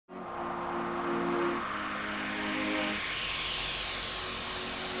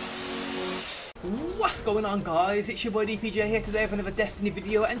What's going on, guys? It's your boy DPJ here today with another Destiny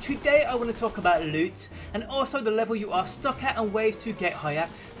video, and today I want to talk about loot and also the level you are stuck at and ways to get higher.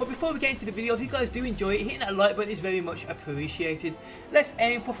 But before we get into the video, if you guys do enjoy it, hitting that like button is very much appreciated. Let's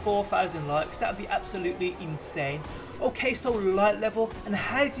aim for 4,000 likes. That would be absolutely insane. Okay, so light level, and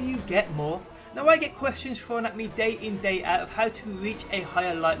how do you get more? Now I get questions thrown at me day in day out of how to reach a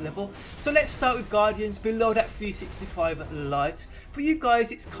higher light level, so let's start with Guardians below that 365 light. For you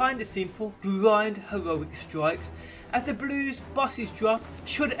guys it's kinda simple: grind heroic strikes. As the blues bosses drop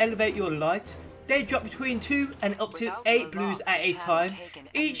should elevate your light. They drop between 2 and up to 8 blues at a time.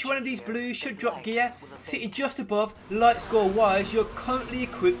 Each one of these blues should drop gear sitting just above light score wise your currently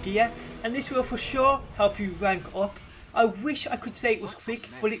equipped gear, and this will for sure help you rank up. I wish I could say it was quick,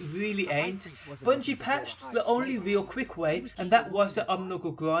 but it really ain't. Bungie patched the only real quick way, and that was the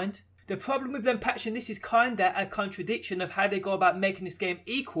omnigul grind. The problem with them patching this is kinda a contradiction of how they go about making this game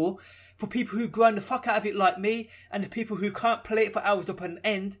equal for people who grind the fuck out of it like me, and the people who can't play it for hours up an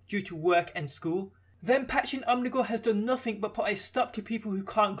end due to work and school. Them patching omnigul has done nothing but put a stop to people who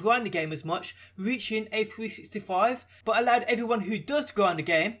can't grind the game as much reaching a 365, but allowed everyone who does grind the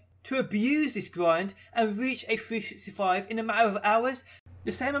game to abuse this grind and reach a 365 in a matter of hours.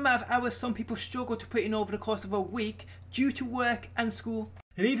 The same amount of hours some people struggle to put in over the course of a week due to work and school,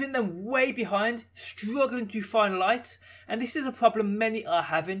 leaving them way behind, struggling to find light, and this is a problem many are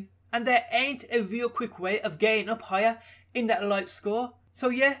having, and there ain't a real quick way of getting up higher in that light score. So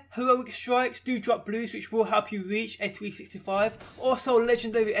yeah, heroic strikes do drop blues which will help you reach a 365, also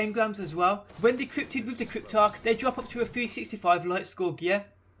legendary engrams as well. When decrypted with the cryptarch, they drop up to a 365 light score gear.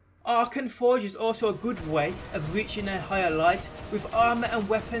 Arc and Forge is also a good way of reaching a higher light, with armor and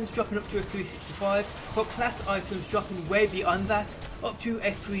weapons dropping up to a 365, but class items dropping way beyond that, up to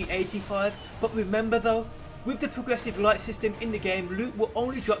a 385. But remember though, with the progressive light system in the game, loot will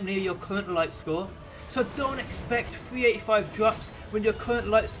only drop near your current light score, so don't expect 385 drops when your current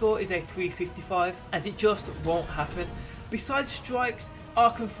light score is a 355, as it just won't happen. Besides strikes,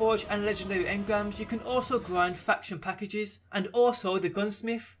 Arc and Forge and legendary engrams, you can also grind faction packages and also the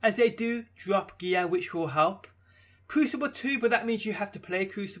gunsmith, as they do drop gear which will help. Crucible too, but that means you have to play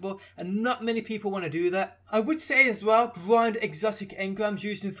Crucible, and not many people want to do that. I would say as well, grind exotic engrams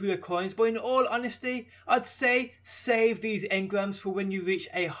using 3 coins, but in all honesty, I'd say save these engrams for when you reach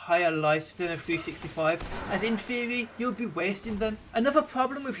a higher light than a 365, as in theory, you'll be wasting them. Another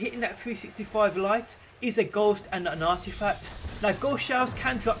problem with hitting that 365 light is a ghost and an artifact. Now ghost shells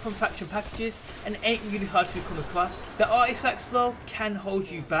can drop from faction packages and ain't really hard to come across. The artifacts though can hold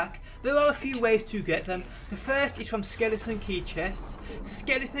you back. There are a few ways to get them. The first is from skeleton key chests.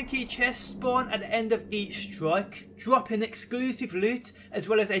 Skeleton key chests spawn at the end of each strike, dropping exclusive loot as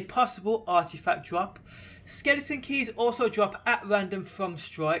well as a possible artifact drop. Skeleton keys also drop at random from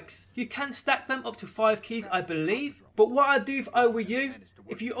strikes. You can stack them up to 5 keys I believe, but what I'd do if I were you,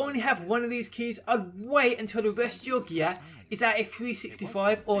 if you only have one of these keys, I'd wait until the rest of your gear is at a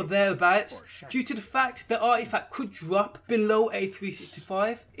 365 or thereabouts, due to the fact the artifact could drop below a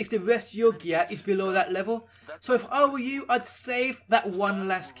 365 if the rest of your gear is below that level. So if I were you, I'd save that one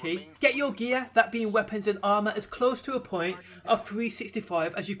last key. Get your gear, that being weapons and armor, as close to a point of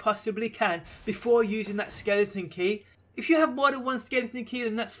 365 as you possibly can before using that skeleton key. If you have more than one skeleton key,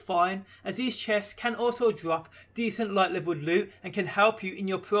 then that's fine, as these chests can also drop decent light leveled loot and can help you in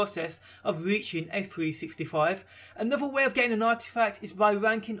your process of reaching a 365. Another way of getting an artifact is by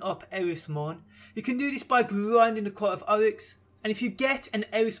ranking up Erismorn. You can do this by grinding the Court of Oryx, and if you get an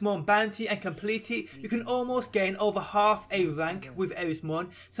Erismorn bounty and complete it, you can almost gain over half a rank with Erismorn,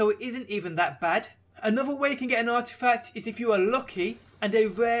 so it isn't even that bad. Another way you can get an artifact is if you are lucky and a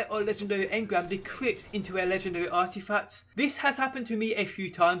rare or legendary engram decrypts into a legendary artifact. This has happened to me a few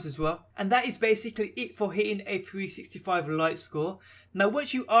times as well, and that is basically it for hitting a 365 light score. Now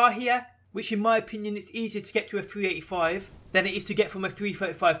once you are here, which in my opinion is easier to get to a 385 than it is to get from a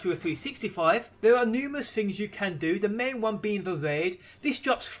 335 to a 365, there are numerous things you can do, the main one being the raid. This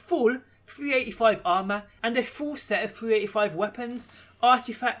drops full 385 armor and a full set of 385 weapons,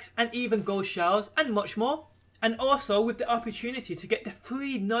 artifacts and even gold shells and much more. And also with the opportunity to get the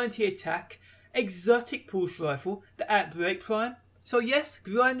 390 attack exotic pulse rifle, the Outbreak Prime. So yes,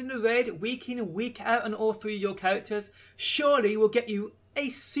 grinding the raid week in and week out on all 3 of your characters surely will get you a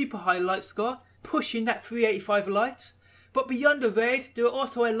super high light score, pushing that 385 light. But beyond the raid, there are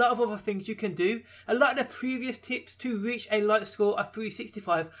also a lot of other things you can do. A lot of the previous tips to reach a light score of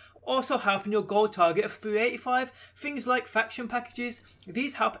 365 Also helping your gold target of 385, things like faction packages.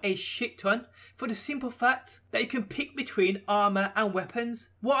 These help a shit ton for the simple fact that you can pick between armor and weapons.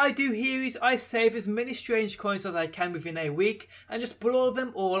 What I do here is I save as many strange coins as I can within a week and just blow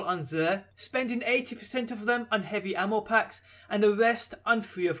them all on Xur, spending 80% of them on heavy ammo packs and the rest on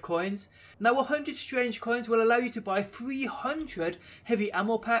free of coins. Now 100 strange coins will allow you to buy 300 heavy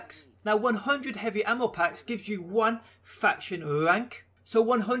ammo packs. Now 100 heavy ammo packs gives you 1 faction rank. So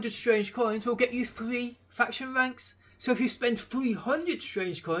 100 strange coins will get you 3 faction ranks. So if you spend 300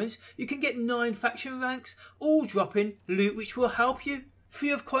 strange coins, you can get 9 faction ranks, all dropping loot which will help you.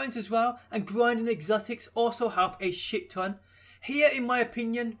 Free of coins as well, and grinding exotics also help a shit ton. Here, in my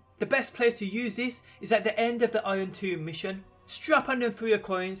opinion, the best place to use this is at the end of the Iron 2 mission. Strap on them 3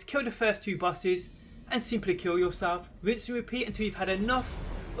 coins, kill the first 2 bosses, and simply kill yourself. Rinse and repeat until you've had enough,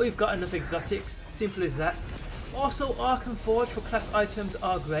 or you've got enough exotics. Simple as that. Also, Arc and Forge for class items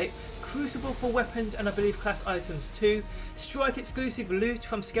are great. Crucible for weapons and I believe class items too. Strike exclusive loot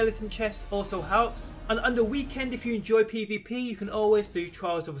from skeleton chests also helps. And on the weekend, if you enjoy PvP, you can always do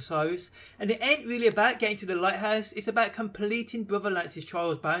Trials of Osiris. And it ain't really about getting to the lighthouse, it's about completing Brother Lance's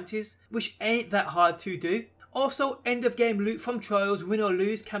Trials bounties, which ain't that hard to do. Also, end of game loot from Trials, win or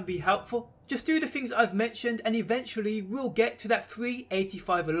lose, can be helpful. Just do the things I've mentioned and eventually we'll get to that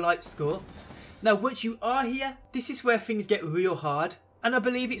 385 light score. Now once you are here, this is where things get real hard, and I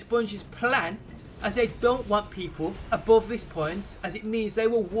believe it's Bungie's plan, as they don't want people above this point, as it means they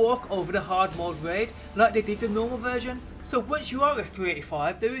will walk over the hard mode raid like they did the normal version. So once you are at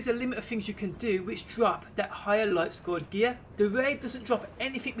 385, there is a limit of things you can do which drop that higher light scored gear. The raid doesn't drop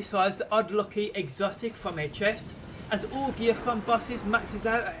anything besides the odd lucky exotic from a chest, as all gear from bosses maxes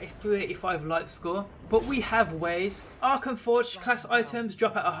out at a 385 light score. But we have ways. Arc and Forge class items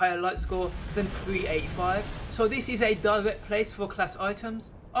drop at a higher light score than 385, so this is a direct place for class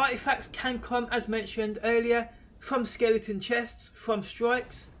items. Artifacts can come, as mentioned earlier, from skeleton chests, from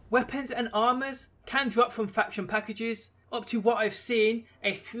strikes. Weapons and armors can drop from faction packages, up to what I've seen,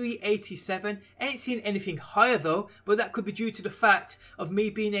 a 387. Ain't seen anything higher though, but that could be due to the fact of me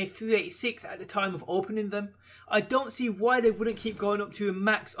being a 386 at the time of opening them. I don't see why they wouldn't keep going up to a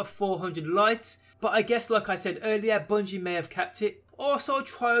max of 400 light, but I guess like I said earlier, Bungie may have capped it. Also,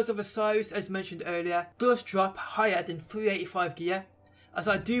 Trials of Osiris, as mentioned earlier, does drop higher than 385 gear, as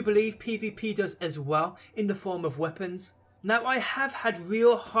I do believe PvP does as well, in the form of weapons. Now I have had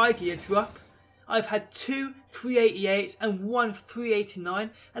real high gear drop. I've had 2 388s and 1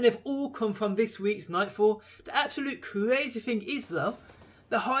 389, and they've all come from this week's Nightfall. The absolute crazy thing is though,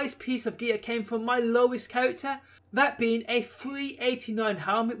 the highest piece of gear came from my lowest character, that being a 389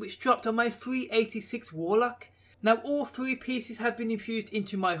 helmet which dropped on my 386 Warlock. Now all 3 pieces have been infused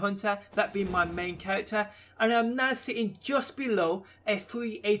into my Hunter, that being my main character, and I'm now sitting just below a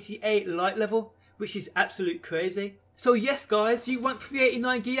 388 light level, which is absolute crazy. So yes guys, you want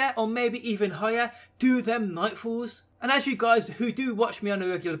 389 gear or maybe even higher, do them Nightfalls. And as you guys who do watch me on a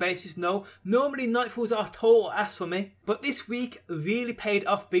regular basis know, normally Nightfalls are total ass for me, but this week really paid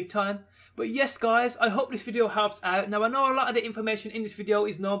off big time. But yes guys, I hope this video helps out. Now I know a lot of the information in this video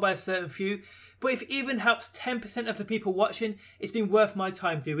is known by a certain few, but if it even helps 10% of the people watching, it's been worth my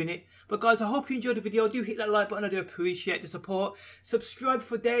time doing it. But guys, I hope you enjoyed the video. Do hit that like button, I do appreciate the support. Subscribe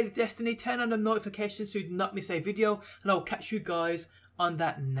for daily Destiny, turn on the notifications so you do not miss a video, and I will catch you guys on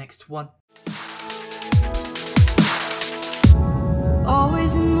that next one.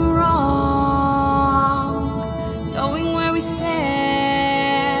 Always in the wrong, knowing where we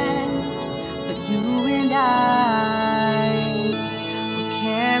stand, but you and I will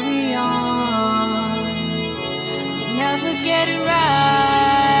carry on. We never get it right.